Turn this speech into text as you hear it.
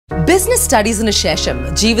Business സ്റ്റഡീസിന്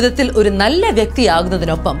ശേഷം ജീവിതത്തിൽ ഒരു നല്ല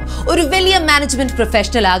വ്യക്തിയാകുന്നതിനൊപ്പം ഒരു വലിയ മാനേജ്മെന്റ്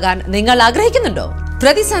പ്രൊഫഷണൽ ആകാൻ നിങ്ങൾ ആഗ്രഹിക്കുന്നുണ്ടോ?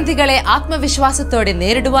 പ്രതിസന്ധികളെ ആത്മവിശ്വാസത്തോടെ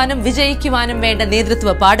നേരിടുവാനും വിജയിക്കുവാനും വേണ്ട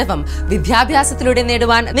നേതൃത്വ പാഠവം വിദ്യാഭ്യാസത്തിലൂടെ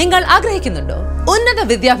നേടുവാൻ നിങ്ങൾ ആഗ്രഹിക്കുന്നുണ്ടോ? ഉന്നത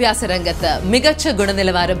വിദ്യാഭ്യാസ രംഗത്ത് മികച്ച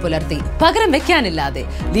ഗുണനിലവാരം പുലർത്തി പകരം വെക്കാനില്ലാതെ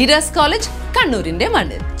ലീഡേഴ്സ് കോളേജ് കണ്ണൂരിന്റെ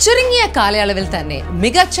മണ്ണിൽ ചുരുങ്ങിയ കാലയളവിൽ തന്നെ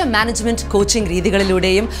മികച്ച മാനേജ്മെന്റ് കോച്ചിംഗ്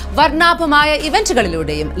രീതികളിലൂടെയും വർണ്ണാഭമായ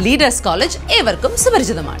ഇവന്റുകളിലൂടെയും ലീഡേഴ്സ് കോളേജ് ഏവർക്കും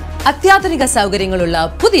സുപരിചിതമാണ്. അത്യാധുനിക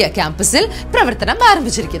സൗകര്യങ്ങളുള്ള പുതിയ ക്യാമ്പസിൽ പ്രവർത്തനം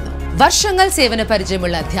ആരംഭിച്ചിരിക്കുന്നു. വർഷങ്ങൾ സേവന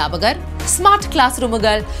പരിചയമുള്ള അധ്യാപകർ, സ്മാർട്ട് ക്ലാസ്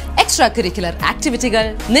റൂമുകൾ, എക്സ്ട്രാ കരിക്കുലർ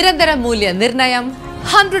ആക്ടിവിറ്റികൾ, നിരന്തര മൂല്യനിർണ്ണയം,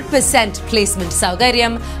 100% പ്ലേസ്മെന്റ്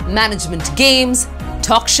സൗകര്യം, മാനേജ്മെന്റ് ഗെയിംസ്,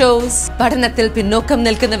 ടോക്ക് ഷോസ്, പഠനത്തിൽ പിന്നോക്കം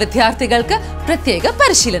നിൽക്കുന്ന വിദ്യാർത്ഥികൾക്ക് പ്രത്യേക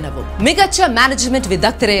പരിശീലനവും. മികച്ച മാനേജ്മെന്റ്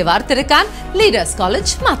വിദഗ്ധരെ വാർത്തെടുക്കാൻ ലീഡേഴ്സ്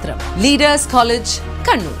കോളേജ് മാത്രം. Leaders college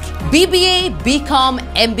Kannur. BBA, BCom,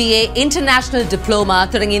 MBA, international diploma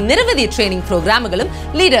തുടങ്ങി നിരവധി ട്രെയിനിംഗ് പ്രോഗ്രാമുകളും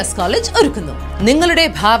ലീഡേഴ്സ് കോളേജ് ഒരുക്കുന്നു.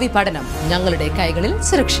 നിങ്ങളുടെ ഭാവി പഠനം ഞങ്ങളുടെ കൈകളിൽ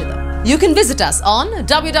സുരക്ഷിതം. You can visit us on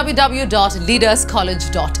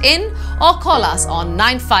www.leaderscollege.in or call us on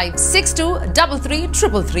 9562 33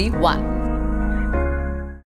 331.